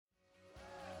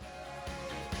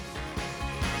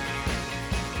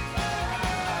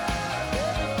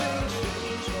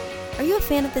you a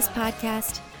fan of this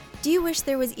podcast? Do you wish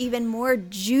there was even more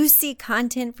juicy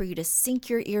content for you to sink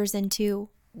your ears into?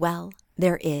 Well,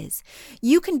 there is.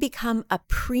 You can become a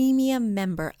premium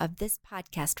member of this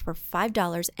podcast for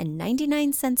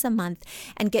 $5.99 a month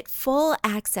and get full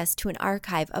access to an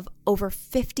archive of over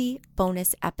 50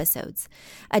 bonus episodes.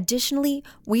 Additionally,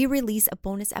 we release a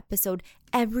bonus episode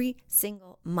every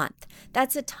single month.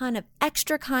 That's a ton of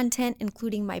extra content,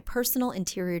 including my personal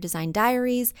interior design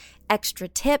diaries, extra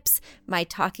tips, my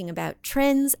talking about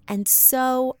trends, and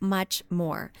so much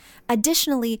more.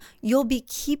 Additionally, you'll be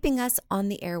keeping us on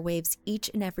the airwaves each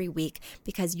and every week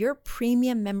because your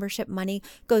premium membership money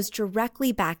goes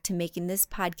directly back to making this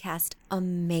podcast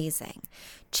amazing.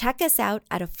 Check us out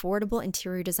at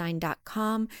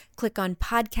affordableinteriordesign.com. Click on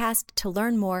podcast to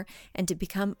learn more and to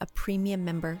become a premium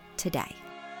member today.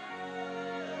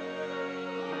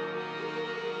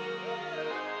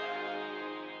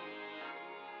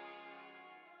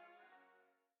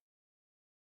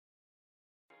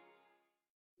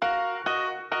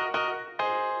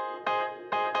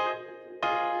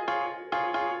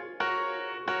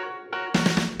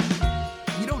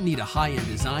 You don't need a high-end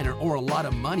designer or a lot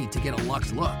of money to get a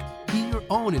luxe look. Be your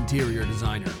own interior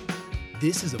designer.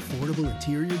 This is Affordable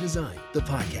Interior Design, the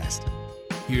podcast.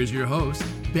 Here's your host,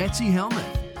 Betsy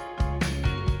Helmuth.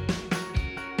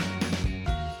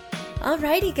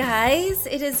 Alrighty, guys,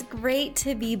 it is great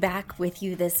to be back with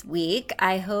you this week.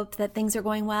 I hope that things are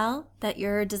going well, that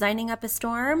you're designing up a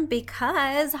storm,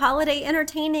 because holiday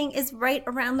entertaining is right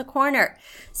around the corner.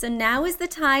 So now is the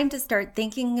time to start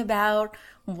thinking about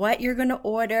what you're going to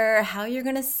order, how you're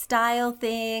going to style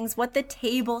things, what the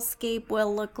tablescape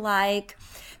will look like.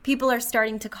 People are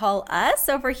starting to call us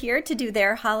over here to do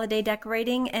their holiday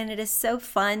decorating, and it is so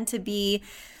fun to be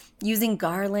using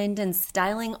garland and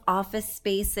styling office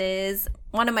spaces.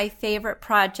 One of my favorite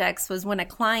projects was when a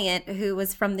client who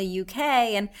was from the UK,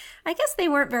 and I guess they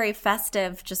weren't very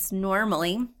festive just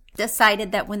normally,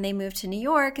 decided that when they moved to New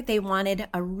York, they wanted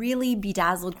a really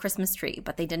bedazzled Christmas tree,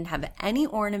 but they didn't have any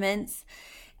ornaments.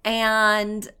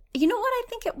 And you know what I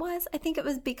think it was? I think it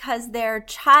was because their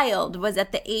child was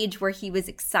at the age where he was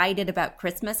excited about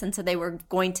Christmas, and so they were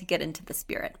going to get into the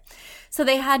spirit. So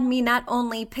they had me not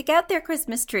only pick out their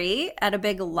Christmas tree at a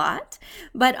big lot,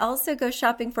 but also go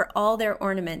shopping for all their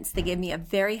ornaments. They gave me a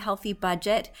very healthy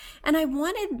budget, and I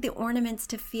wanted the ornaments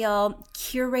to feel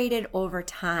curated over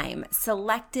time,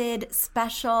 selected,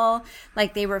 special,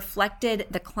 like they reflected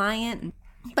the client,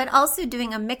 but also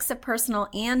doing a mix of personal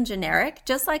and generic,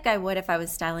 just like I would if I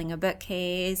was styling a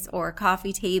bookcase or a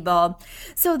coffee table.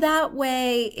 So that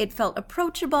way it felt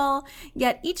approachable,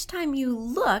 yet each time you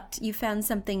looked, you found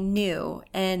something new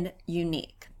and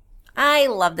unique. I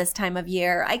love this time of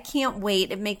year. I can't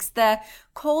wait. It makes the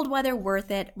cold weather worth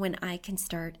it when I can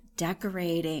start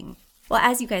decorating. Well,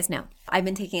 as you guys know, I've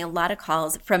been taking a lot of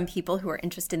calls from people who are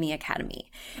interested in the Academy.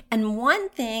 And one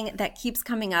thing that keeps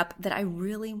coming up that I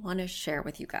really want to share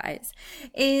with you guys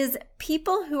is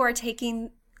people who are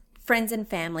taking friends and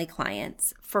family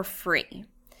clients for free.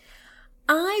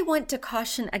 I want to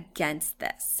caution against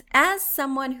this. As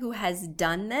someone who has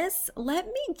done this, let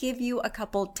me give you a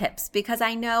couple tips, because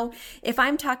I know if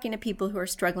I'm talking to people who are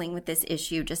struggling with this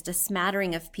issue, just a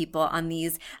smattering of people on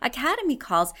these Academy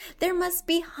calls, there must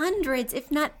be hundreds,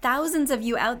 if not thousands of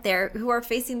you out there who are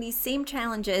facing these same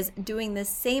challenges, doing the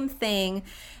same thing,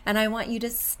 and I want you to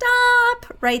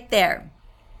stop right there.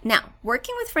 Now,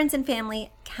 working with friends and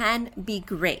family can be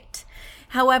great.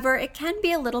 However, it can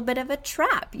be a little bit of a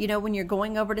trap. You know, when you're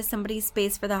going over to somebody's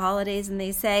space for the holidays and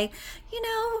they say, you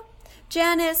know,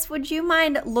 Janice, would you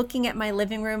mind looking at my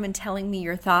living room and telling me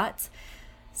your thoughts?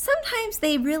 Sometimes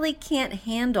they really can't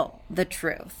handle the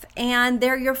truth, and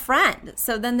they're your friend.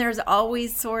 So then there's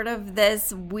always sort of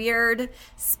this weird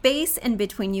space in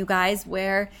between you guys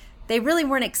where they really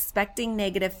weren't expecting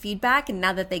negative feedback, and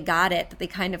now that they got it, they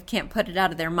kind of can't put it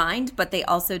out of their mind, but they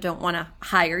also don't want to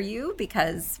hire you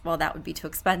because, well, that would be too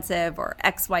expensive or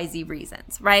XYZ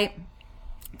reasons, right?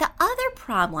 The other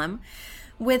problem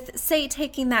with, say,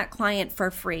 taking that client for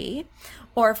free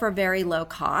or for very low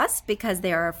cost because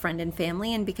they are a friend and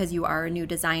family and because you are a new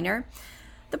designer,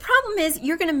 the problem is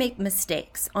you're going to make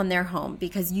mistakes on their home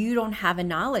because you don't have a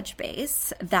knowledge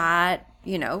base that,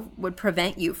 you know, would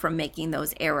prevent you from making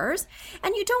those errors.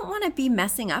 And you don't want to be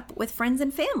messing up with friends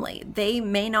and family. They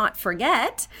may not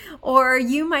forget, or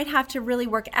you might have to really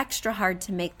work extra hard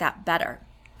to make that better.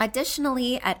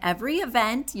 Additionally, at every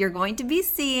event, you're going to be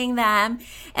seeing them,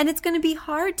 and it's going to be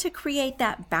hard to create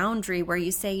that boundary where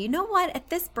you say, you know what, at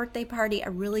this birthday party, I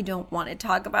really don't want to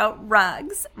talk about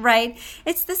rugs, right?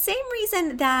 It's the same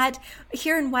reason that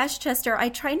here in Westchester, I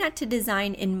try not to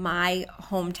design in my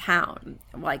hometown.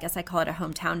 well, I guess I call it a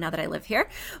hometown now that I live here,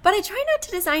 but I try not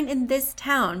to design in this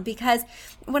town because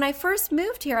when I first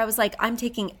moved here, I was like, I'm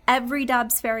taking every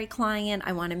Dobbs Ferry client.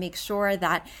 I want to make sure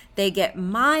that they get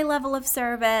my level of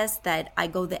service, that I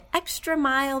go the extra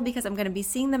mile because I'm going to be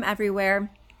seeing them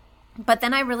everywhere. But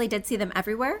then I really did see them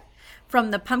everywhere,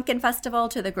 from the pumpkin festival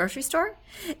to the grocery store.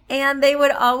 And they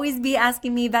would always be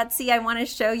asking me, Betsy, I want to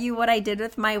show you what I did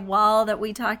with my wall that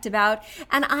we talked about.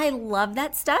 And I love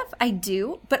that stuff. I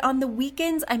do. But on the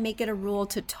weekends, I make it a rule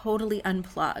to totally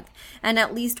unplug. And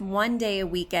at least one day a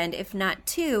weekend, if not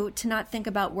two, to not think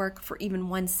about work for even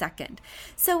 1 second.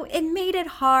 So it made it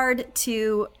hard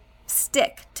to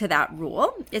stick to that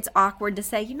rule. It's awkward to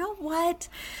say, you know what?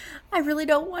 I really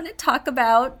don't want to talk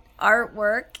about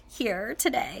artwork here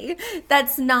today.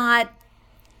 That's not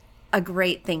a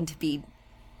great thing to be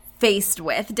faced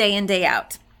with day in, day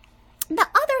out. The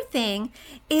other thing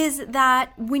is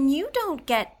that when you don't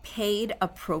get paid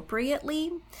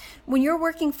appropriately, when you're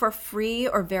working for free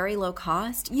or very low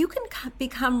cost, you can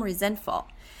become resentful.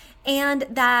 And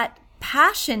that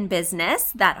passion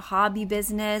business, that hobby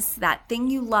business, that thing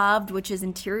you loved, which is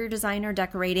interior design or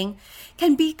decorating,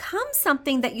 can become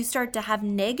something that you start to have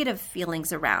negative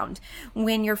feelings around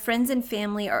when your friends and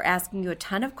family are asking you a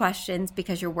ton of questions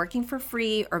because you're working for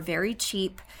free or very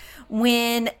cheap,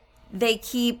 when they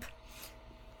keep,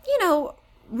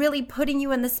 really putting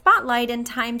you in the spotlight in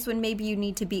times when maybe you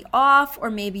need to be off, or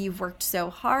maybe you've worked so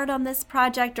hard on this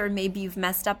project, or maybe you've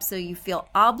messed up so you feel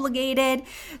obligated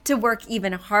to work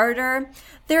even harder.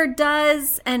 There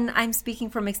does, and I'm speaking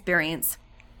from experience,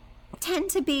 tend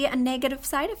to be a negative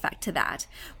side effect to that,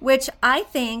 which I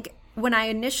think when I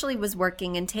initially was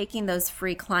working and taking those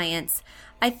free clients,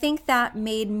 I think that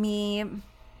made me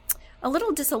a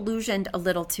little disillusioned a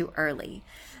little too early.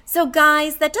 So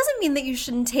guys, that doesn't mean that you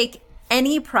shouldn't take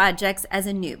any projects as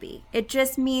a newbie. It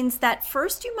just means that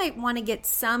first you might want to get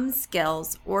some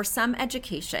skills or some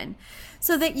education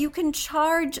so that you can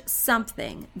charge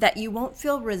something that you won't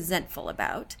feel resentful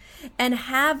about and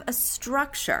have a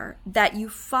structure that you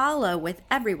follow with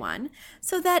everyone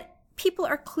so that people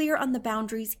are clear on the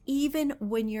boundaries even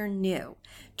when you're new.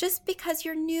 Just because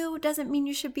you're new doesn't mean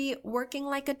you should be working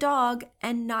like a dog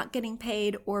and not getting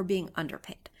paid or being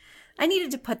underpaid. I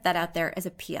needed to put that out there as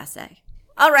a PSA.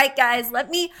 All right, guys, let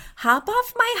me hop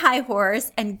off my high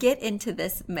horse and get into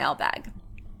this mailbag.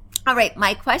 All right,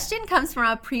 my question comes from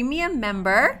a premium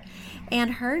member,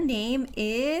 and her name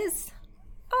is,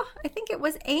 I think it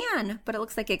was Anne, but it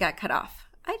looks like it got cut off.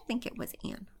 I think it was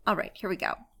Anne. All right, here we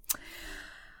go.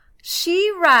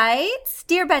 She writes,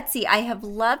 Dear Betsy, I have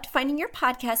loved finding your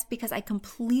podcast because I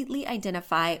completely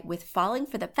identify with falling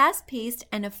for the fast-paced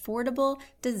and affordable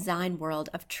design world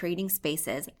of trading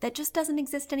spaces that just doesn't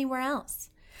exist anywhere else.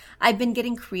 I've been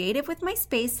getting creative with my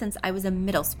space since I was a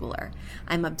middle schooler.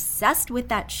 I'm obsessed with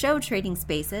that show Trading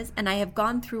Spaces, and I have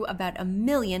gone through about 1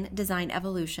 million design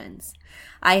evolutions.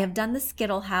 I have done the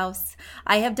Skittle house.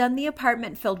 I have done the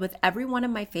apartment filled with every one of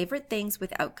my favorite things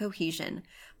without cohesion.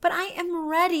 But I am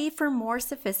ready for more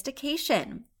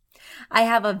sophistication. I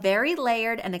have a very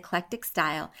layered and eclectic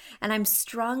style, and I'm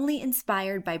strongly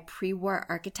inspired by pre-war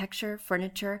architecture,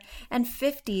 furniture, and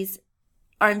fixtures,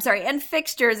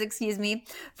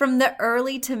 from the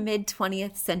early to mid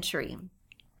 20th century.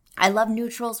 I love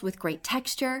neutrals with great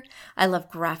texture. I love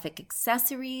graphic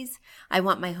accessories. I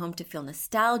want my home to feel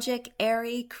nostalgic,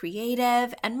 airy,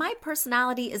 creative, and my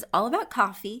personality is all about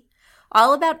coffee,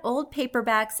 all about old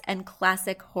paperbacks and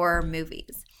classic horror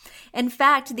movies. In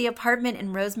fact, the apartment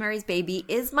in Rosemary's Baby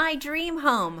is my dream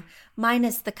home,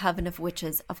 minus the Coven of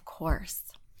Witches, of course.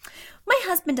 My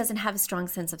husband doesn't have a strong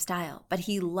sense of style, but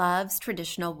he loves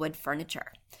traditional wood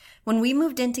furniture. When we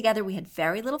moved in together, we had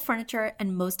very little furniture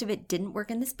and most of it didn't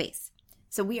work in the space.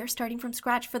 So we are starting from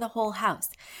scratch for the whole house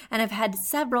and have had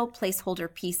several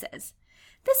placeholder pieces.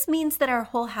 This means that our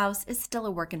whole house is still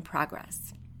a work in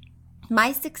progress.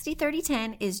 My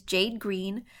 60-30-10 is jade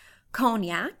green,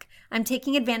 cognac. I'm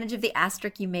taking advantage of the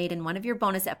asterisk you made in one of your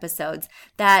bonus episodes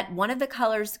that one of the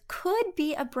colors could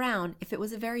be a brown if it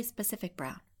was a very specific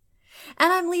brown.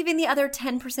 And I'm leaving the other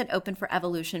 10% open for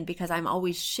evolution because I'm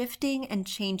always shifting and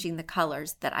changing the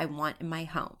colors that I want in my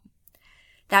home.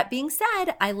 That being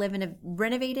said, I live in a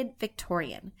renovated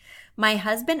Victorian. My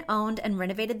husband owned and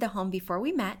renovated the home before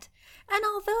we met, and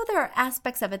although there are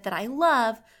aspects of it that I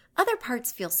love, other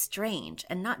parts feel strange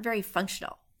and not very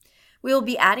functional. We will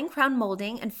be adding crown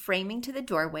molding and framing to the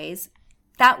doorways.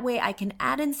 That way I can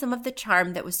add in some of the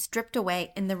charm that was stripped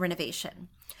away in the renovation.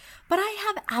 But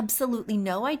I have absolutely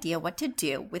no idea what to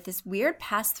do with this weird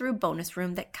pass-through bonus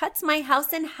room that cuts my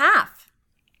house in half.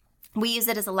 We use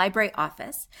it as a library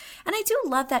office, and I do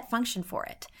love that function for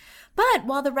it. But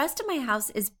while the rest of my house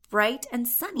is bright and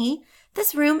sunny,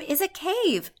 this room is a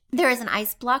cave. There is an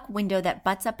ice block window that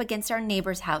butts up against our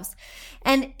neighbor's house,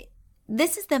 and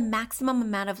this is the maximum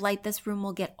amount of light this room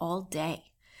will get all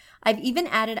day. I've even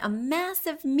added a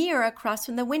massive mirror across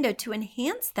from the window to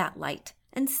enhance that light,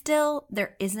 and still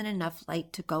there isn't enough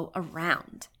light to go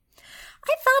around.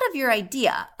 I thought of your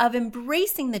idea of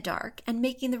embracing the dark and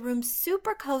making the room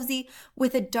super cozy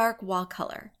with a dark wall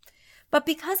color. But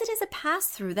because it is a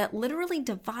pass-through that literally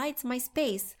divides my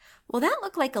space, will that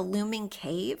look like a looming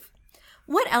cave?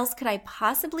 What else could I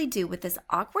possibly do with this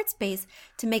awkward space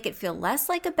to make it feel less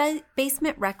like a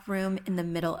basement rec room in the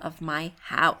middle of my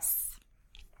house?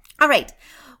 All right.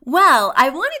 Well, I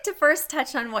wanted to first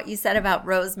touch on what you said about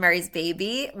Rosemary's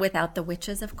Baby, without the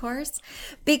witches, of course,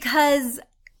 because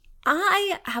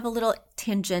I have a little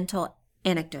tangential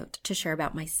anecdote to share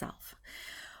about myself.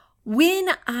 When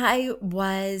I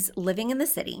was living in the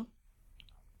city,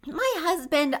 my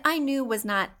husband, I knew, was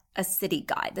not a city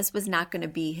guy. This was not going to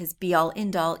be his be-all,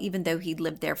 end-all, even though he'd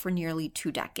lived there for nearly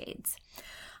 2 decades.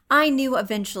 I knew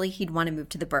eventually he'd want to move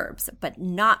to the burbs, but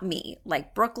not me.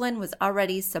 Like, Brooklyn was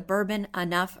already suburban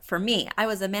enough for me. I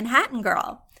was a Manhattan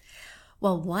girl.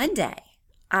 Well, one day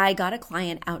I got a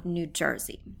client out in New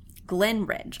Jersey, Glen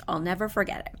Ridge. I'll never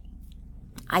forget it.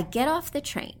 I get off the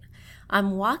train.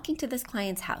 I'm walking to this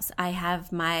client's house. I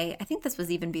have I think this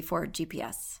was even before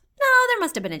GPS. No, there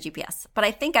must have been a GPS, but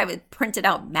I think I would printed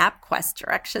out MapQuest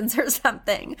directions or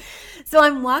something. So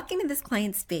I'm walking to this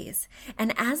client's space,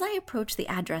 and as I approach the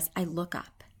address, I look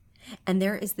up, and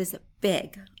there is this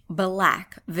big,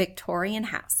 black Victorian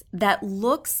house that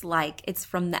looks like it's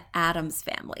from the Addams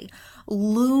Family,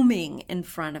 looming in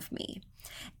front of me.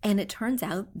 And it turns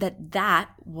out that that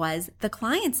was the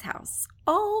client's house.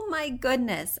 Oh my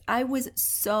goodness, I was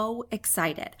so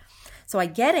excited. So I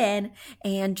get in,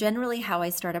 and generally how I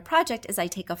start a project is I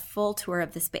take a full tour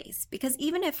of the space, because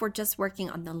even if we're just working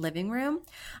on the living room,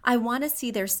 I want to see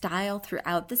their style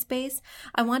throughout the space.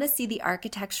 I want to see the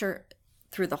architecture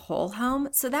through the whole home,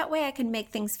 so that way I can make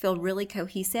things feel really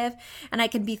cohesive and I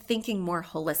can be thinking more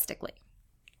holistically.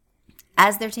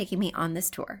 As they're taking me on this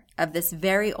tour of this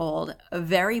very old,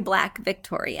 very black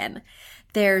Victorian,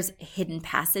 there's hidden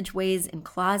passageways and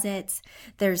closets,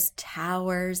 there's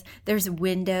towers, there's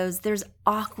windows, there's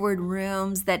awkward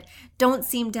rooms that don't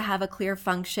seem to have a clear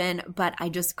function, but I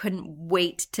just couldn't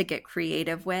wait to get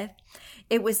creative with.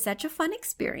 It was such a fun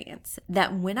experience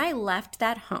that when I left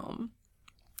that home,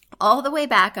 all the way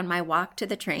back on my walk to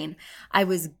the train, I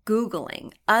was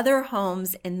Googling other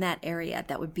homes in that area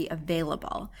that would be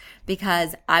available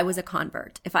because I was a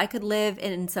convert. If I could live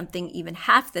in something even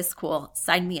half this cool,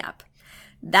 sign me up.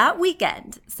 That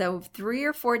weekend, so 3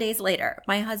 or 4 days later,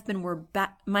 my husband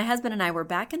and I were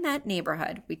back in that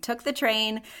neighborhood. We took the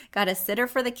train, got a sitter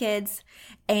for the kids,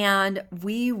 and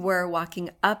we were walking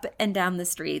up and down the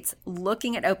streets,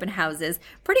 looking at open houses,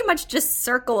 pretty much just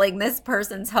circling this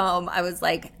person's home. I was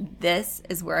like, this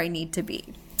is where I need to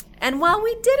be. And while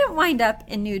we didn't wind up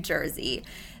in New Jersey,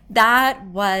 that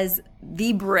was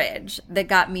the bridge that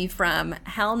got me from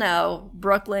hell no,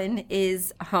 Brooklyn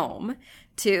is home,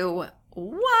 to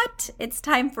what? It's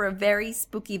time for a very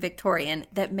spooky Victorian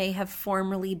that may have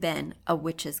formerly been a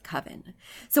witch's coven.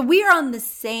 So we are on the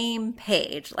same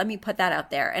page. Let me put that out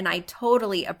there. And I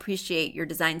totally appreciate your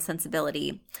design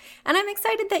sensibility. And I'm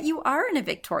excited that you are in a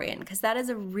Victorian, because that is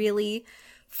a really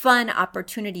fun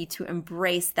opportunity to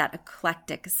embrace that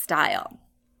eclectic style.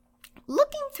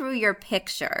 Looking through your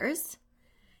pictures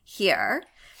here,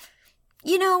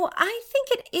 I think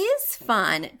it is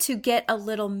fun to get a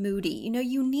little moody.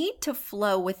 You need to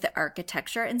flow with the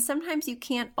architecture, and sometimes you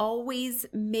can't always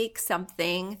make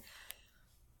something,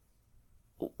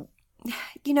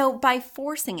 by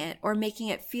forcing it or making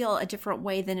it feel a different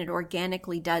way than it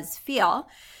organically does feel.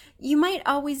 You might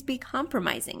always be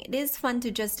compromising. It is fun to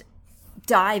just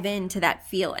dive into that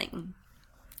feeling.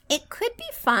 It could be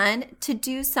fun to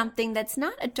do something that's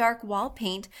not a dark wall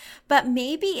paint, but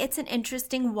maybe it's an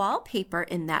interesting wallpaper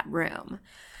in that room.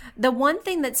 The one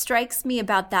thing that strikes me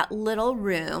about that little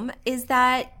room is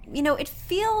that, it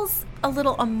feels a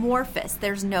little amorphous.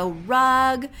 There's no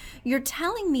rug. You're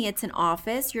telling me it's an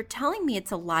office. You're telling me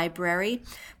it's a library,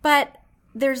 but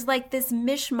there's like this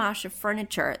mishmash of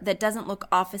furniture that doesn't look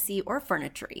office-y or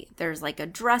furniture-y. There's like a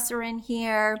dresser in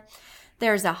here.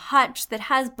 There's a hutch that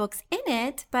has books in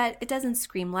it, but it doesn't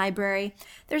scream library.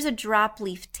 There's a drop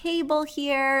leaf table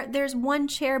here. There's one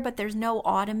chair, but there's no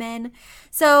ottoman.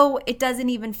 So it doesn't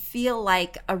even feel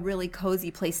like a really cozy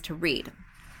place to read.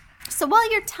 So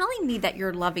while you're telling me that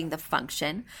you're loving the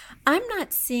function, I'm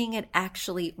not seeing it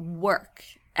actually work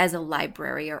as a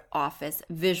library or office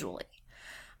visually.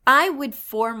 I would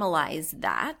formalize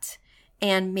that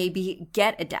and maybe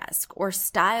get a desk or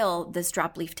style this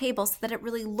drop leaf table so that it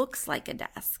really looks like a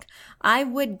desk. I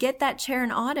would get that chair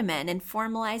and ottoman and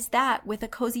formalize that with a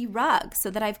cozy rug so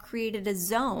that I've created a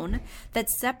zone that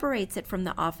separates it from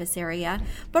the office area.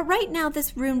 But right now,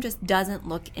 this room just doesn't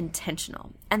look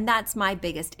intentional, and that's my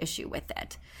biggest issue with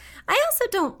it. I also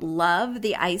don't love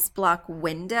the ice block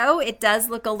window. It does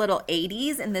look a little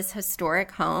 80s in this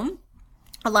historic home.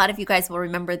 A lot of you guys will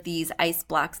remember these ice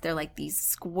blocks. They're like these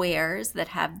squares that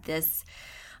have this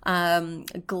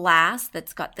glass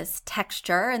that's got this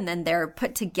texture, and then they're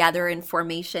put together in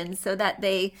formation so that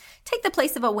they take the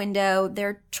place of a window.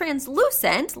 They're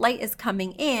translucent, light is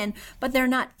coming in, but they're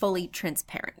not fully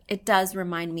transparent. It does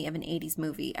remind me of an 80s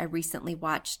movie. I recently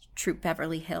watched Troop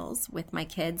Beverly Hills with my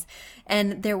kids,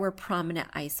 and there were prominent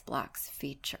ice blocks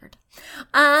featured.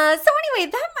 So anyway,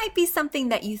 that might be something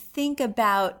that you think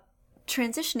about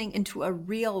transitioning into a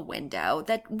real window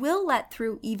that will let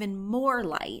through even more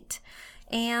light.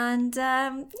 And yeah,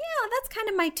 that's kind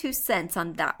of my 2 cents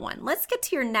on that one. Let's get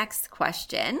to your next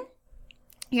question.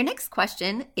 Your next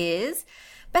question is,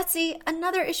 Betsy,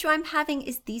 another issue I'm having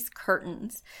is these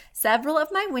curtains. Several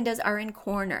of my windows are in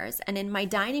corners, and in my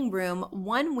dining room,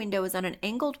 one window is on an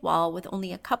angled wall with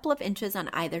only a couple of inches on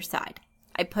either side.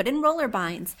 I put in roller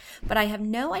binds, but I have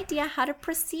no idea how to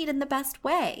proceed in the best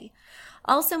way.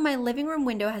 Also, my living room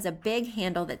window has a big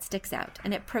handle that sticks out,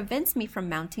 and it prevents me from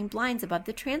mounting blinds above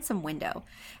the transom window,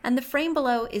 and the frame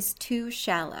below is too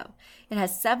shallow. It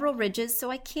has several ridges, so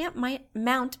I can't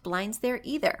mount blinds there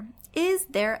either. Is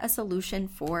there a solution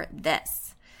for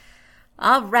this?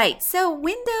 All right, so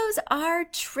windows are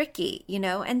tricky,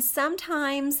 and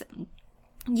sometimes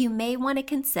you may want to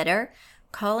consider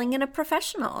calling in a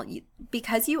professional.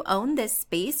 Because you own this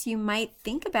space, you might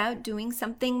think about doing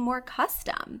something more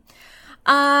custom.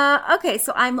 Okay,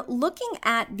 so I'm looking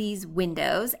at these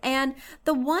windows, and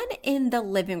the one in the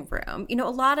living room, a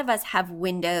lot of us have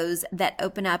windows that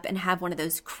open up and have one of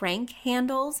those crank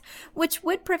handles, which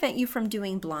would prevent you from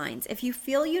doing blinds. If you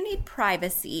feel you need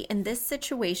privacy in this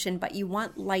situation, but you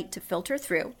want light to filter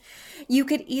through, you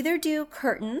could either do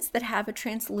curtains that have a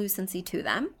translucency to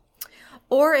them,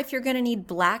 or if you're going to need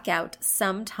blackout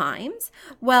sometimes,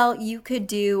 well, you could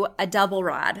do a double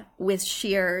rod with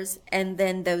shears and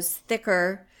then those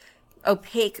thicker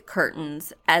opaque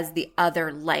curtains as the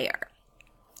other layer.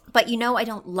 But I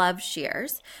don't love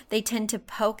shears. They tend to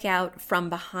poke out from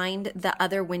behind the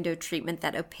other window treatment,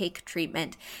 that opaque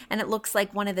treatment, and it looks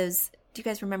like one of those. Do you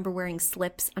guys remember wearing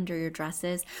slips under your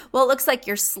dresses? Well, it looks like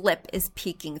your slip is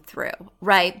peeking through,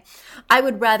 right? I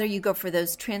would rather you go for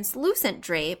those translucent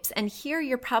drapes, and here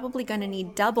you're probably going to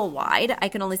need double wide. I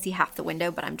can only see half the window,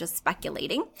 but I'm just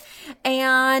speculating.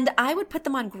 And I would put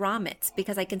them on grommets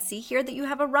because I can see here that you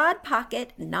have a rod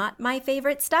pocket, not my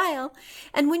favorite style.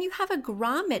 And when you have a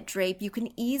grommet drape, you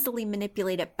can easily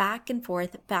manipulate it back and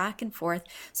forth,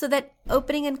 so that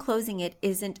opening and closing it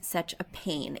isn't such a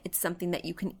pain. It's something that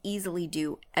you can easily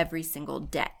do every single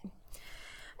day.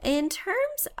 In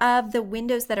terms of the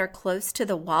windows that are close to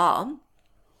the wall,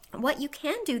 what you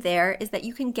can do there is that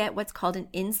you can get what's called an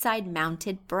inside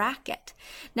mounted bracket.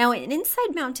 Now, an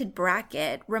inside mounted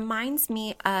bracket reminds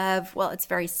me of, well, it's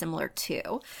very similar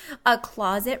to a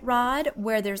closet rod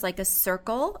where there's like a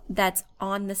circle that's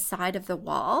on the side of the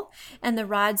wall and the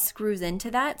rod screws into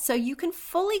that. So you can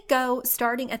fully go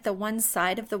starting at the one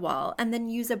side of the wall and then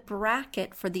use a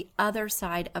bracket for the other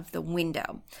side of the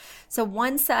window. So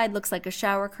one side looks like a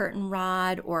shower curtain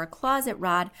rod or a closet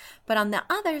rod, but on the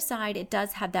other side, it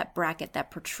does have that bracket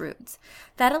that protrudes.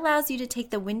 That allows you to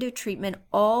take the window treatment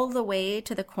all the way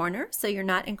to the corner so you're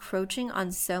not encroaching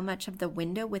on so much of the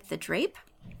window with the drape.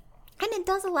 And it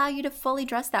does allow you to fully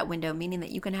dress that window, meaning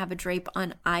that you can have a drape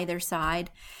on either side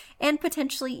and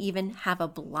potentially even have a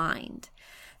blind.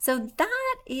 So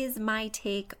that is my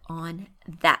take on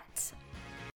that.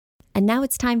 And now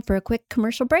it's time for a quick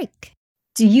commercial break.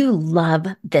 Do you love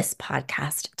this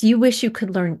podcast? Do you wish you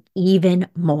could learn even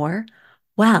more?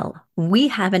 Well, we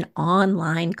have an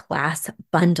online class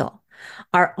bundle.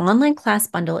 Our online class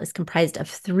bundle is comprised of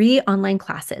 3 online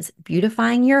classes: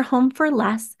 Beautifying Your Home for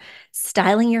Less,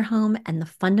 Styling Your Home, and the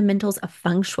Fundamentals of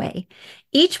Feng Shui.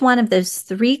 Each one of those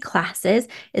 3 classes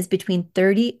is between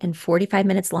 30 and 45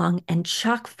 minutes long and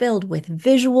chock filled with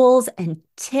visuals and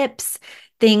tips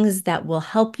things that will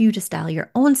help you to style your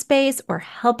own space or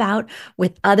help out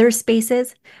with other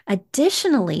spaces.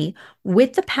 Additionally,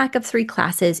 with the pack of 3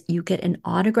 classes, you get an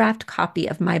autographed copy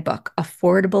of my book,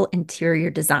 Affordable Interior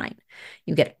Design.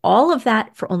 You get all of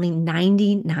that for only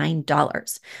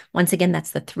 $99. Once again,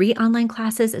 that's the 3 online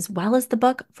classes as well as the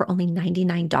book for only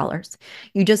 $99.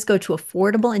 You just go to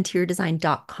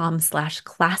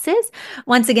affordableinteriordesign.com/classes.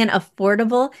 Once again,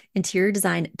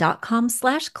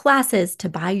 affordableinteriordesign.com/classes to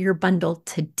buy your bundle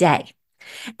today.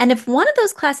 And if one of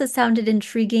those classes sounded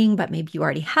intriguing, but maybe you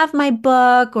already have my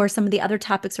book or some of the other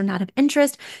topics are not of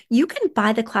interest, you can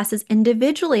buy the classes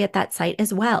individually at that site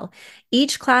as well.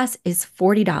 Each class is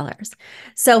 $40.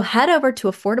 So head over to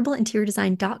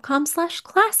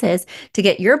affordableinteriordesign.com/classes to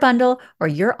get your bundle or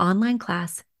your online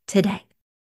class today.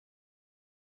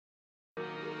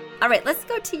 All right, let's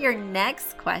go to your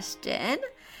next question.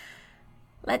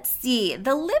 Let's see.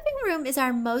 The living room is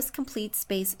our most complete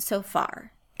space so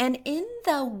far. And in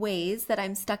the ways that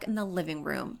I'm stuck in the living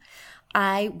room,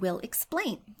 I will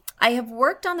explain. I have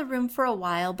worked on the room for a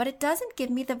while, but it doesn't give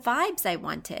me the vibes I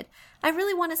wanted. I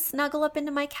really want to snuggle up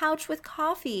into my couch with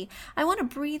coffee. I want to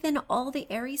breathe in all the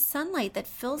airy sunlight that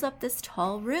fills up this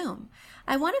tall room.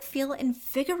 I want to feel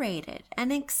invigorated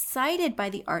and excited by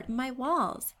the art in my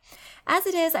walls. As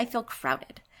it is, I feel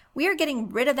crowded. We are getting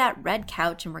rid of that red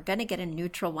couch and we're going to get a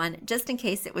neutral one just in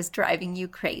case it was driving you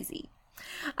crazy.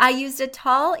 I used a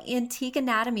tall antique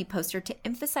anatomy poster to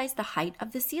emphasize the height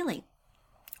of the ceiling.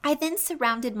 I then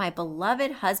surrounded my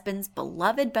beloved husband's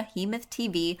beloved behemoth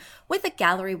TV with a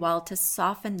gallery wall to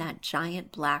soften that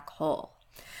giant black hole.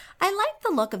 I like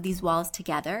the look of these walls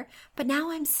together, but now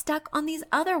I'm stuck on these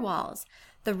other walls.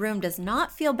 The room does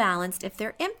not feel balanced if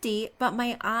they're empty, but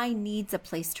my eye needs a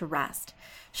place to rest.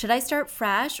 Should I start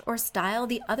fresh or style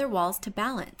the other walls to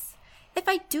balance? If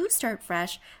I do start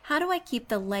fresh, how do I keep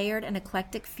the layered and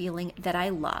eclectic feeling that I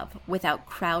love without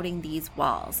crowding these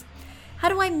walls? How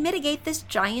do I mitigate this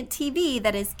giant TV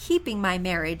that is keeping my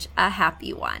marriage a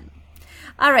happy one?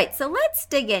 All right, so let's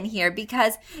dig in here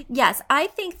because, yes, I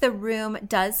think the room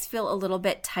does feel a little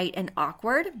bit tight and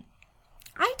awkward.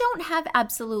 I don't have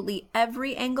absolutely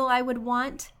every angle I would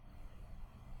want,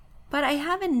 but I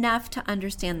have enough to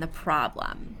understand the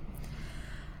problem.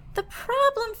 The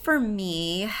problem for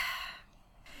me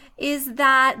is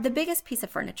that the biggest piece of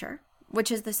furniture, which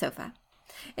is the sofa,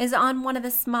 is on one of the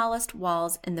smallest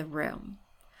walls in the room.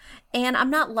 And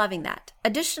I'm not loving that.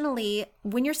 Additionally,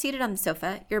 when you're seated on the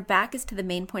sofa, your back is to the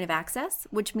main point of access,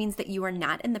 which means that you are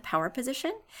not in the power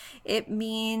position. It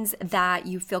means that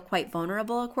you feel quite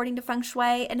vulnerable according to Feng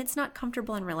Shui, and it's not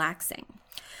comfortable and relaxing.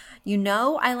 You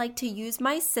know, I like to use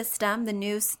my system. The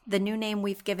new name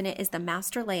we've given it is the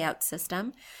Master Layout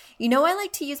System. You know, I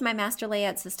like to use my Master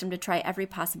Layout System to try every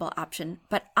possible option,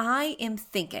 but I am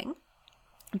thinking,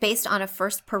 based on a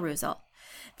first perusal,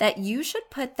 that you should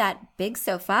put that big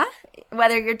sofa,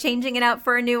 whether you're changing it out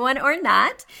for a new one or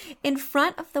not, in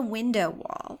front of the window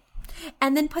wall,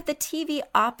 and then put the TV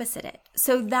opposite it.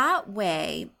 So that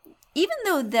way, even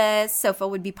though the sofa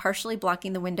would be partially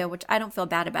blocking the window, which I don't feel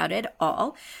bad about at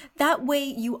all, that way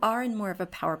you are in more of a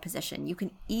power position. You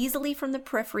can easily from the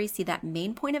periphery see that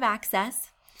main point of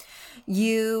access.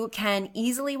 You can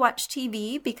easily watch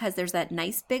TV because there's that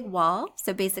nice big wall.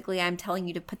 So basically I'm telling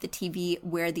you to put the TV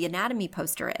where the anatomy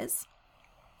poster is.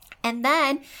 And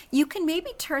then you can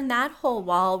maybe turn that whole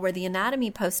wall where the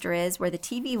anatomy poster is, where the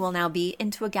TV will now be,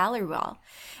 into a gallery wall.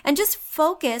 And just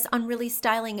focus on really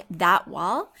styling that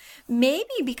wall.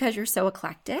 Maybe because you're so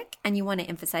eclectic and you want to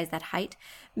emphasize that height,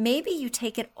 maybe you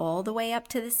take it all the way up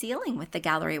to the ceiling with the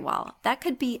gallery wall. That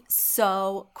could be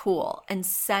so cool and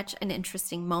such an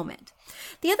interesting moment.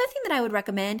 The other thing that I would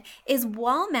recommend is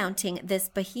wall mounting this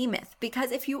behemoth,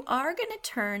 because if you are going to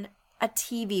turn a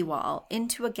TV wall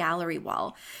into a gallery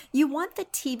wall, you want the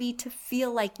TV to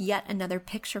feel like yet another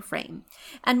picture frame.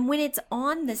 And when it's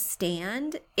on the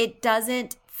stand, it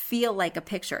doesn't feel like a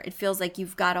picture. It feels like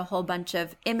you've got a whole bunch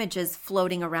of images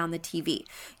floating around the TV.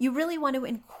 You really want to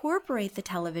incorporate the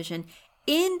television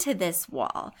into this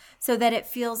wall so that it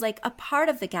feels like a part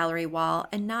of the gallery wall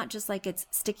and not just like it's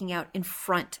sticking out in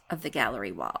front of the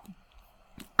gallery wall.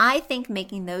 I think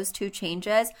making those two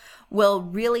changes will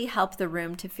really help the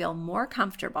room to feel more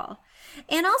comfortable.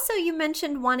 And also, you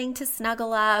mentioned wanting to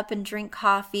snuggle up and drink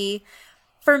coffee.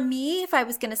 For me, if I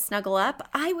was going to snuggle up,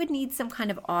 I would need some kind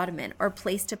of ottoman or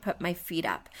place to put my feet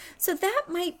up. So that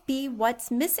might be what's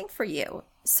missing for you.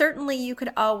 Certainly, you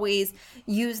could always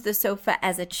use the sofa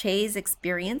as a chaise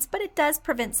experience, but it does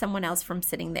prevent someone else from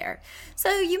sitting there.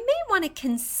 So you may want to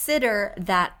consider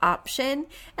that option.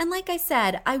 And like I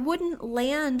said, I wouldn't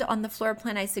land on the floor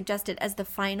plan I suggested as the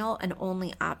final and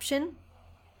only option.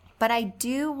 but I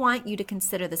do want you to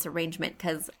consider this arrangement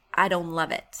because I don't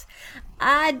love it.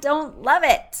 I don't love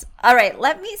it. All right,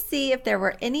 let me see if there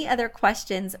were any other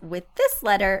questions with this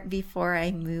letter before I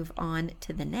move on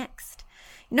to the next.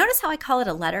 Notice how I call it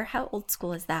a letter? How old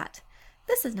school is that?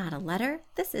 This is not a letter.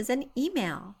 This is an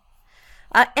email.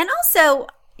 And also,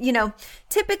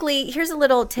 typically, here's a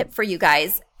little tip for you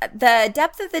guys. The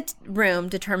depth of the room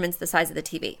determines the size of the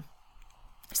TV.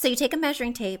 So you take a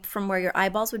measuring tape from where your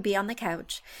eyeballs would be on the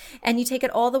couch, and you take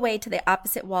it all the way to the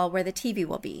opposite wall where the TV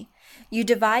will be. You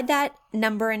divide that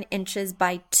number in inches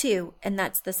by 2, and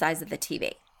that's the size of the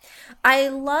TV. I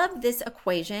love this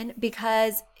equation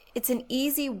because it's an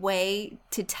easy way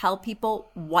to tell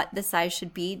people what the size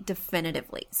should be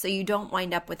definitively, so you don't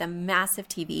wind up with a massive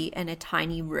TV in a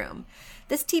tiny room.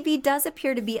 This TV does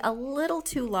appear to be a little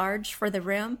too large for the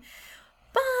room,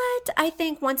 but I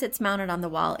think once it's mounted on the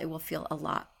wall, it will feel a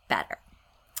lot better.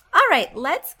 All right,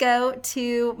 let's go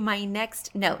to my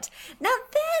next note. Now,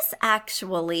 this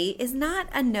actually is not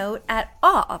a note at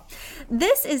all.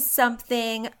 This is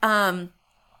something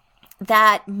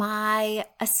that my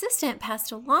assistant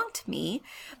passed along to me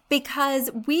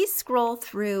because we scroll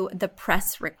through the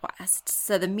press requests.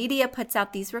 So the media puts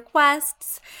out these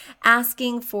requests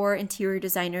asking for interior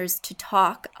designers to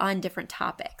talk on different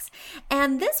topics.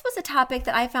 And this was a topic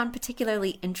that I found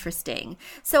particularly interesting.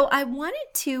 So I wanted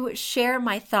to share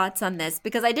my thoughts on this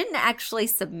because I didn't actually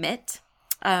submit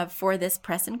for this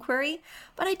press inquiry,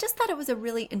 but I just thought it was a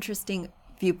really interesting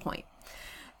viewpoint.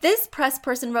 This press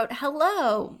person wrote,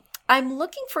 "Hello. I'm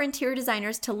looking for interior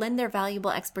designers to lend their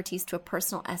valuable expertise to a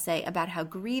personal essay about how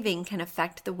grieving can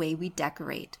affect the way we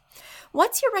decorate.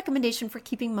 What's your recommendation for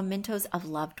keeping mementos of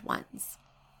loved ones?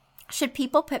 Should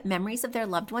people put memories of their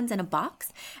loved ones in a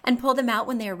box and pull them out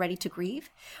when they are ready to grieve?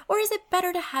 Or is it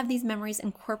better to have these memories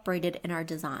incorporated in our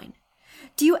design?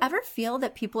 Do you ever feel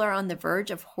that people are on the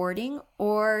verge of hoarding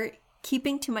or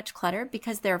keeping too much clutter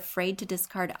because they're afraid to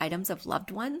discard items of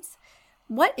loved ones?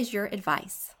 What is your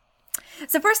advice?"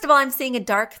 So first of all, I'm seeing a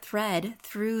dark thread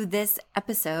through this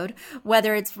episode,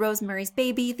 whether it's Rosemary's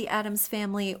Baby, The Addams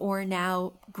Family, or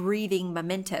now grieving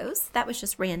mementos. That was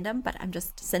just random, but I'm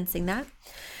just sensing that.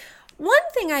 One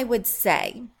thing I would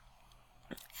say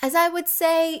is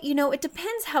it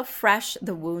depends how fresh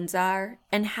the wounds are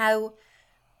and how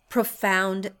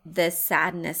profound the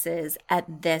sadness is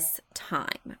at this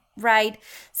time, right?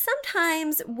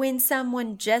 Sometimes when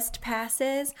someone just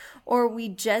passes or we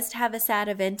just have a sad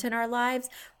event in our lives,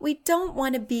 we don't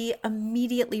want to be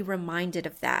immediately reminded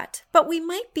of that, but we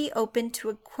might be open to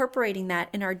incorporating that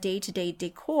in our day-to-day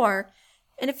decor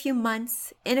in a few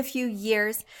months, in a few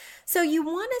years. So you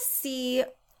want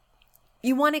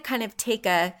to kind of take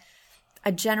a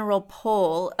general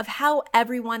poll of how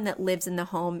everyone that lives in the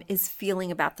home is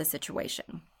feeling about the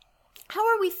situation. How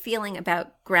are we feeling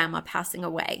about grandma passing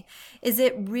away? Is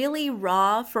it really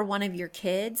raw for one of your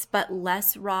kids, but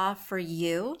less raw for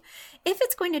you? If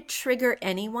it's going to trigger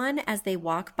anyone as they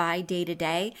walk by day to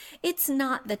day, it's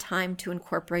not the time to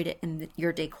incorporate it in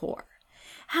your decor.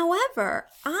 However,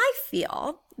 I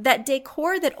feel that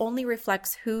decor that only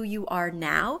reflects who you are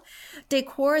now,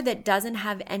 decor that doesn't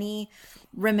have any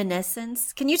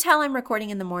reminiscence. Can you tell I'm recording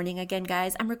in the morning again,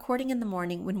 guys? I'm recording in the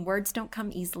morning when words don't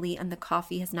come easily and the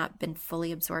coffee has not been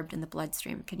fully absorbed in the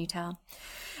bloodstream. Can you tell?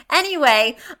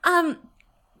 Anyway,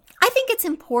 I think it's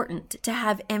important to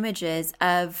have images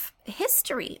of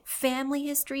history, family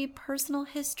history, personal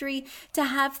history, to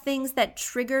have things that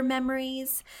trigger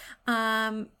memories.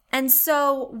 And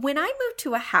so when I moved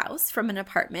to a house from an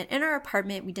apartment, in our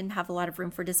apartment, we didn't have a lot of room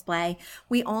for display.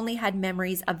 We only had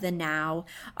memories of the now,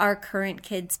 our current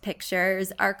kids'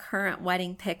 pictures, our current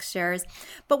wedding pictures.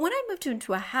 But when I moved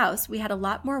into a house, we had a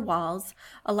lot more walls,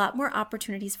 a lot more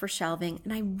opportunities for shelving,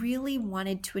 and I really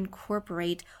wanted to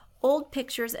incorporate old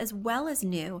pictures as well as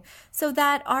new so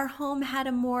that our home had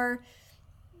a more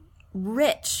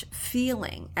rich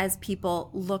feeling as people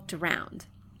looked around.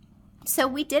 So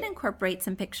we did incorporate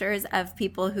some pictures of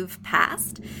people who've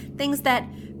passed, things that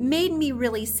made me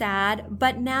really sad,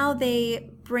 but now they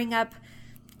bring up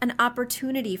an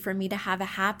opportunity for me to have a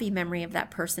happy memory of that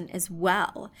person as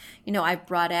well. I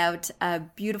brought out a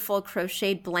beautiful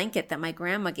crocheted blanket that my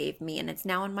grandma gave me, and it's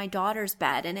now in my daughter's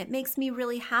bed, and it makes me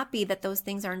really happy that those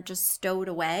things aren't just stowed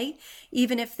away,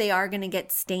 even if they are going to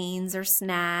get stains or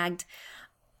snagged.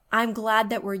 I'm glad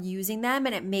that we're using them,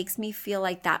 and it makes me feel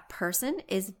like that person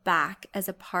is back as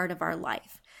a part of our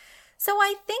life. So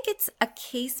I think it's a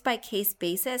case-by-case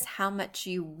basis how much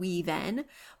you weave in,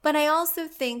 but I also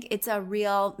think it's a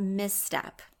real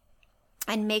misstep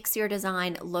and makes your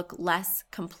design look less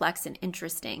complex and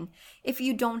interesting if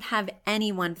you don't have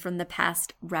anyone from the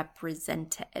past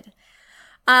represented.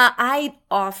 I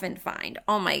often find,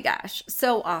 oh my gosh,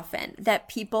 so often that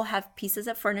people have pieces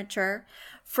of furniture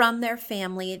from their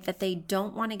family that they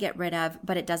don't want to get rid of,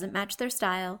 but it doesn't match their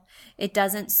style. It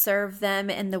doesn't serve them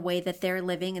in the way that they're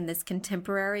living in this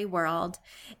contemporary world.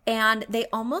 And they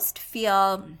almost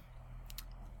feel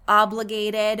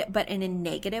obligated, but in a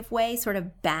negative way, sort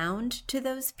of bound to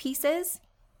those pieces.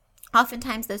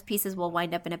 Oftentimes, those pieces will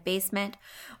wind up in a basement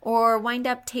or wind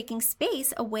up taking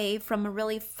space away from a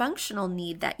really functional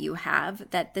need that you have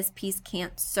that this piece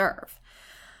can't serve.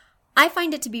 I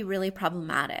find it to be really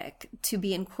problematic to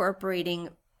be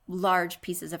incorporating large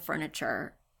pieces of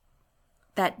furniture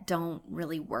that don't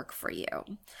really work for you.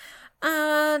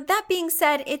 That being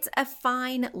said, it's a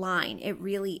fine line. It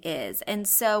really is. And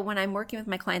so when I'm working with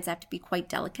my clients, I have to be quite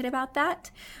delicate about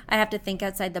that. I have to think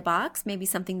outside the box. Maybe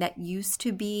something that used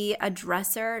to be a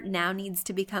dresser now needs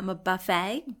to become a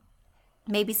buffet.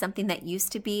 Maybe something that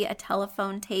used to be a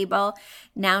telephone table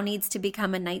now needs to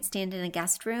become a nightstand in a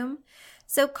guest room.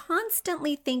 So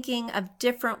constantly thinking of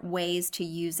different ways to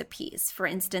use a piece. For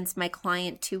instance, my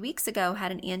client 2 weeks ago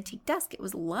had an antique desk. It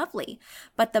was lovely,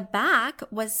 but the back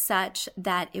was such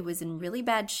that it was in really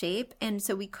bad shape, and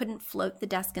so we couldn't float the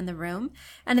desk in the room.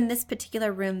 And in this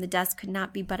particular room, the desk could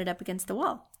not be butted up against the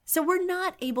wall. So we're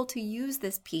not able to use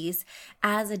this piece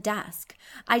as a desk.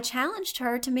 I challenged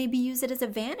her to maybe use it as a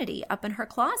vanity up in her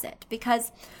closet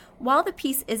because while the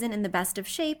piece isn't in the best of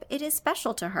shape, it is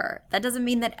special to her. That doesn't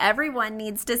mean that everyone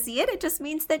needs to see it. It just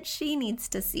means that she needs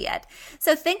to see it.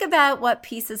 So think about what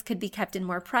pieces could be kept in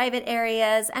more private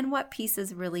areas and what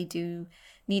pieces really do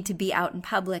need to be out in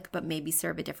public but maybe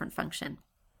serve a different function.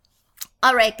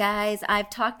 All right, guys,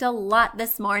 I've talked a lot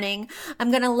this morning.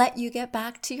 I'm going to let you get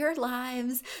back to your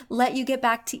lives, let you get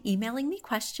back to emailing me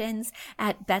questions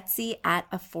at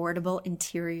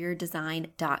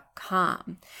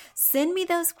betsy@affordableinteriordesign.com. Send me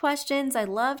those questions. I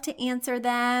love to answer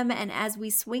them. And as we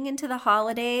swing into the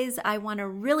holidays, I want to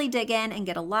really dig in and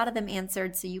get a lot of them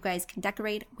answered so you guys can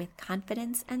decorate with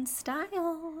confidence and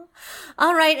style.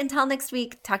 All right, until next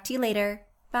week, talk to you later.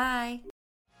 Bye.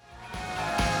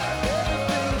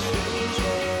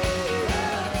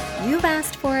 You've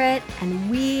asked for it, and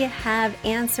we have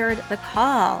answered the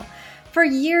call. For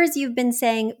years, you've been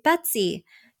saying, Betsy,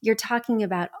 you're talking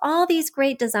about all these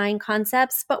great design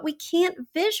concepts, but we can't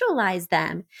visualize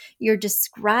them. You're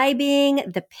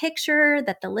describing the picture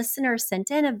that the listener sent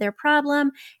in of their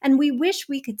problem, and we wish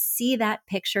we could see that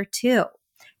picture too.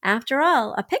 After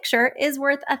all, a picture is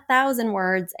worth 1,000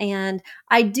 words, and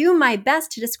I do my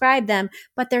best to describe them,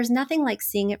 but there's nothing like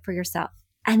seeing it for yourself.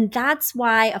 And that's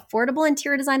why Affordable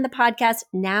Interior Design, the podcast,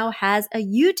 now has a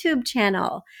YouTube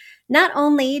channel. Not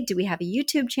only do we have a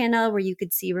YouTube channel where you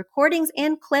could see recordings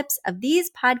and clips of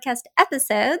these podcast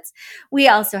episodes, we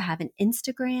also have an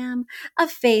Instagram, a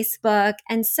Facebook,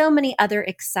 and so many other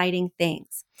exciting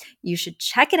things. You should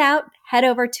check it out. Head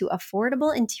over to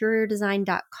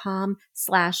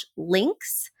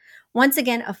affordableinteriordesign.com/links. Once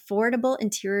again,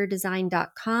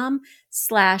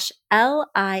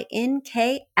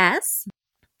 affordableinteriordesign.com/LINKS.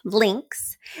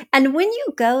 links. And when you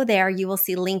go there, you will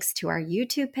see links to our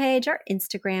YouTube page, our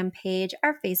Instagram page,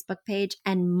 our Facebook page,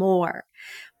 and more.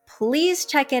 Please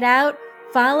check it out,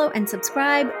 follow and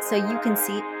subscribe so you can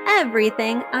see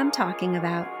everything I'm talking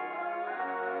about.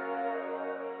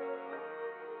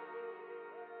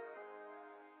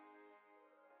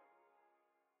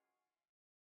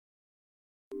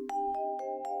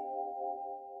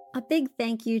 A big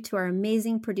thank you to our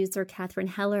amazing producer, Catherine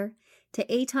Heller, to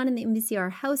Aton and the MVCR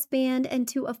House Band, and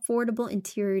to Affordable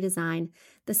Interior Design,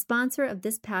 the sponsor of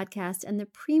this podcast and the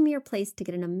premier place to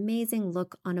get an amazing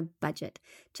look on a budget.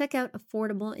 Check out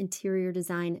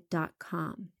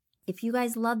affordableinteriordesign.com. If you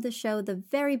guys love the show, the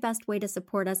very best way to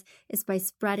support us is by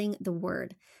spreading the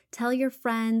word. tell your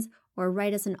friends, or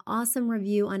write us an awesome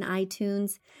review on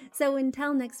iTunes. So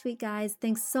until next week, guys,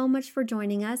 thanks so much for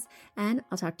joining us, and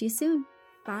I'll talk to you soon.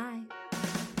 Bye.